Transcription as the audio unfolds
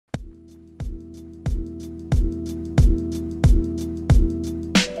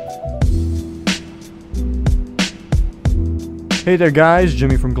Hey there guys,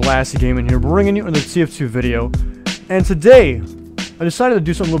 Jimmy from Glassy Gaming here, bringing you another TF2 video. And today, I decided to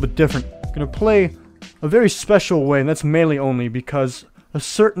do something a little bit different. I'm gonna play a very special way, and that's melee only, because a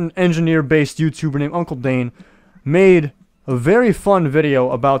certain engineer-based YouTuber named Uncle Dane made a very fun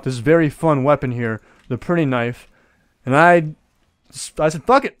video about this very fun weapon here, the Prinny knife. And I said,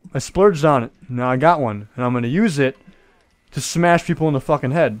 fuck it, I splurged on it. Now I got one, and I'm gonna use it to smash people in the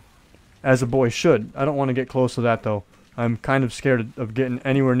fucking head, as a boy should. I don't want to get close to that though. I'm kind of scared of getting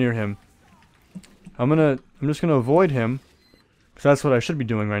anywhere near him. I'm just gonna avoid him, because that's what I should be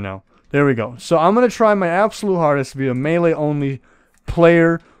doing right now. There we go. So I'm gonna try my absolute hardest to be a melee only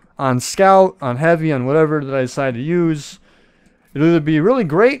player on Scout, on Heavy, on whatever that I decide to use. It'll either be really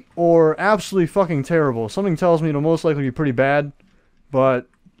great or absolutely fucking terrible. Something tells me it'll most likely be pretty bad, but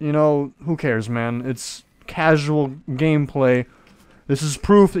you know, who cares, man? It's casual gameplay. This is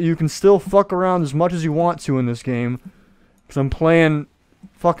proof that you can still fuck around as much as you want to in this game. Because I'm playing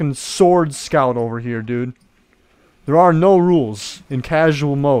fucking Sword Scout over here, dude. There are no rules in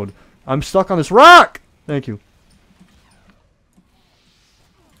casual mode. I'm stuck on this rock! Thank you.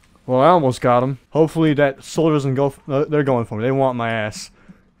 Well, I almost got him. Hopefully that soldier doesn't go... they're going for me. They want my ass.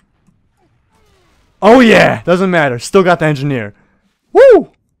 Oh yeah! Doesn't matter. Still got the engineer.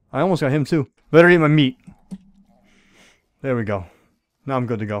 Woo! I almost got him too. Better eat my meat. There we go. Now I'm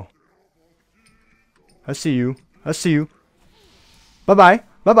good to go. I see you. I see you. Bye-bye.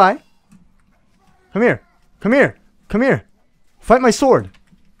 Bye-bye. Come here. Come here. Come here. Fight my sword.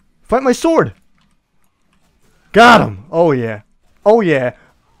 Fight my sword. Got him. Oh, yeah. Oh, yeah.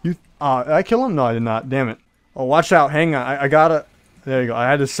 You. Did I kill him? No, I did not. Damn it. Oh, watch out. Hang on. I gotta. There you go. I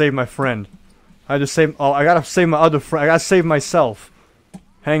had to save my friend. I had to save. Oh, I gotta save my other friend. I gotta save myself.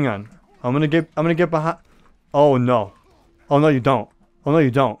 Hang on. I'm gonna get behind. Oh, no. Oh, no, you don't. Oh, no,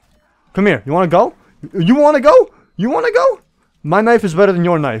 you don't. Come here. You wanna go? You wanna go? You wanna go? My knife is better than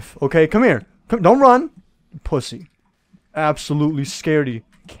your knife, okay? Come here. Don't run. Pussy. Absolutely scaredy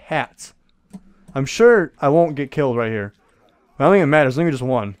cat. I'm sure I won't get killed right here. I don't think it matters. I think we just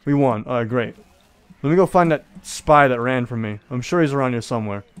won. We won. Alright, great. Let me go find that spy that ran from me. I'm sure he's around here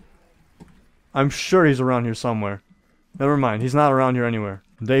somewhere. I'm sure he's around here somewhere. Never mind. He's not around here anywhere.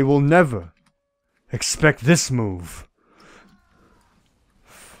 They will never expect this move.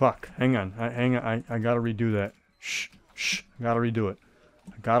 Fuck. Hang on. Hang on. I gotta redo that. Shh. Shh. I gotta redo it.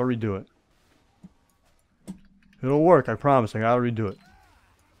 I gotta redo it. It'll work. I promise. I gotta redo it.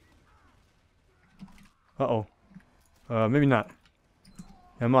 Uh-oh. Maybe not.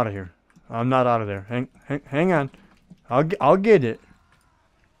 Yeah, I'm out of here. I'm not out of there. Hang on. I'll get it.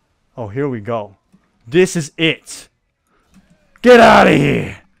 Oh, here we go. This is it. Get out of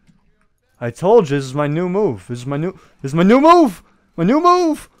here. I told you this is my new move. This is my new move. My new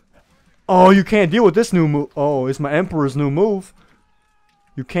move. Oh, you can't deal with this new move. Oh, it's my Emperor's new move.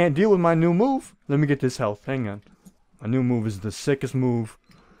 You can't deal with my new move. Let me get this health. Hang on. My new move is the sickest move.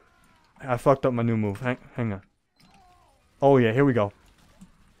 I fucked up my new move. Hang on. Oh, yeah. Here we go.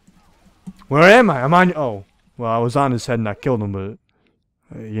 Where am I? I'm on... Oh. Well, I was on his head and I killed him, but...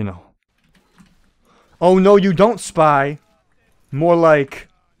 you know. Oh, no, you don't, spy. More like...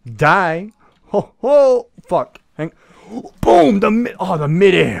 die. Ho, ho. Fuck. Boom! The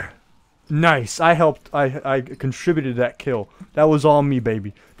midair. Nice. I helped. I contributed to that kill. That was all me,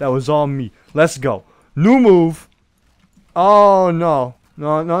 baby. That was all me. Let's go. New move. Oh no.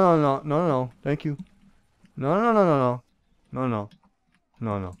 No, no, no, no, no, no. Thank you. No, no, no, no, no. No, no.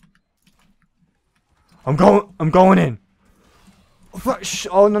 No, no. I'm going in.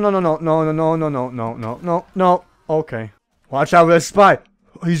 Oh no, no, no, no, no, no, no, no, no, no, no, no, no. Okay. Watch out for that spy.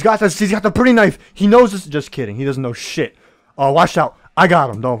 He's got the pretty knife. He knows this. Just kidding. He doesn't know shit. Oh, watch out. I got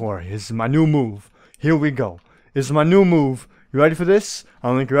him. Don't worry. This is my new move. Here we go. This is my new move. You ready for this? I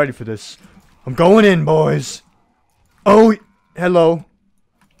don't think you're ready for this. I'm going in, boys. Oh, hello.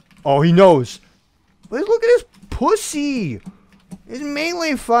 Oh, he knows. Look at this pussy. It's a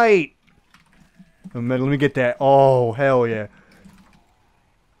melee fight. Let me get that. Oh, hell yeah.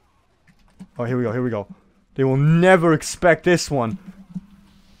 Oh, here we go. Here we go. They will never expect this one.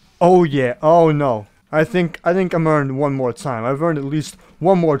 Oh yeah. Oh no. I think I'm earned one more time. I've earned at least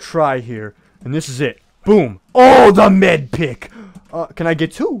one more try here, and this is it. Boom. Oh, the med pick. Can I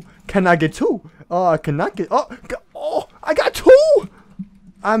get two? Can I get two? I cannot get. Oh, I got two.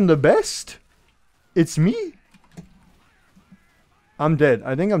 I'm the best. It's me. I'm dead.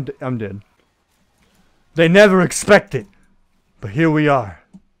 I think I'm dead. They never expect it, but here we are.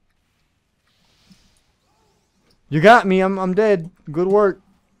 You got me. I'm dead. Good work.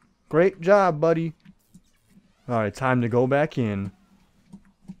 Great job, buddy. Alright, time to go back in.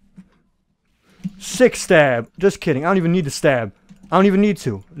 6 stab. Just kidding. I don't even need to stab. I don't even need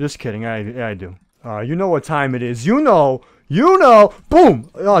to. Just kidding. Yeah, I do. You know what time it is. You know. You know. Boom.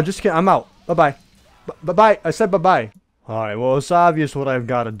 Oh, just kidding. I'm out. Bye-bye. Bye-bye. I said bye-bye. Alright, well, it's obvious what I've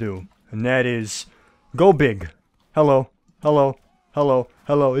got to do. And that is go big. Hello. Hello. Hello.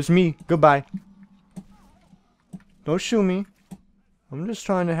 Hello. It's me. Goodbye. Don't shoot me. I'm just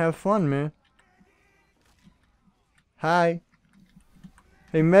trying to have fun, man. Hi.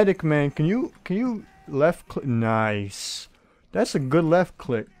 Hey, medic man, can you left click? Nice. That's a good left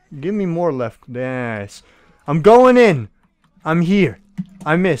click. Give me more left. Yes. I'm going in. I'm here.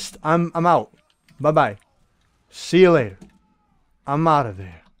 I missed. I'm out. Bye-bye. See you later. I'm out of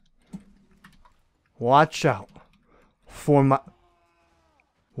there. Watch out for my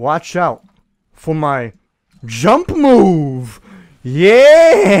jump move.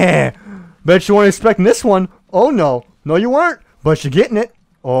 Yeah. Bet you weren't expecting this one. Oh no. No, you weren't. But you're getting it.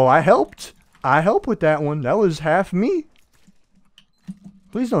 Oh, I helped. I helped with that one. That was half me.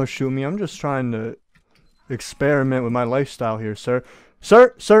 Please don't shoot me. I'm just trying to experiment with my lifestyle here, sir.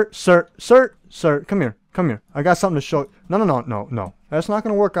 Sir. Come here. Come here. I got something to show. No. That's not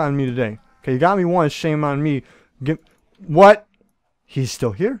going to work on me today. Okay, you got me once. Shame on me. What? He's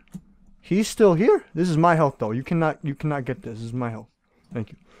still here. He's still here. This is my health, though. You cannot get this. This is my health.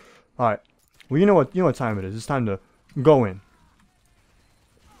 Thank you. All right. Well, you know what time it is. It's time to go in.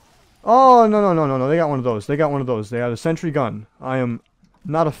 Oh, no. They got one of those. They got one of those. They have a sentry gun. I am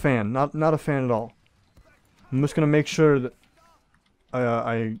not a fan. Not a fan at all. I'm just going to make sure that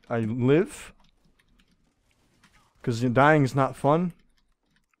I live. Because dying is not fun.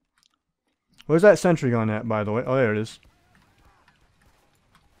 Where's that sentry gun at, by the way? Oh, there it is.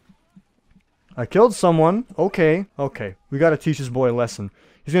 I killed someone. Okay. We gotta teach this boy a lesson.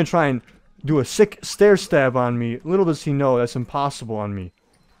 He's gonna try and do a sick stair stab on me. Little does he know that's impossible on me.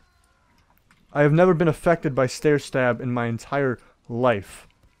 I have never been affected by stair stab in my entire life.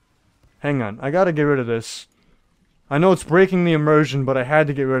 Hang on. I gotta get rid of this. I know it's breaking the immersion, but I had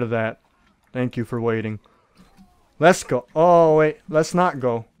to get rid of that. Thank you for waiting. Let's go. Oh, wait. Let's not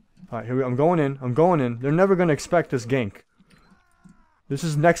go. Alright, here we go. I'm going in. They're never gonna expect this gank. This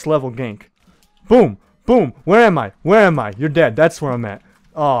is next level gank. Boom! Boom! Where am I? You're dead. That's where I'm at.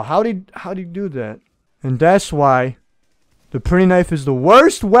 Oh, how'd he do that? And that's why the Prinny knife is the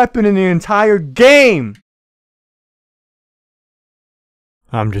worst weapon in the entire game!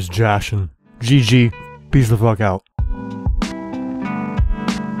 I'm just joshing. GG. Peace the fuck out.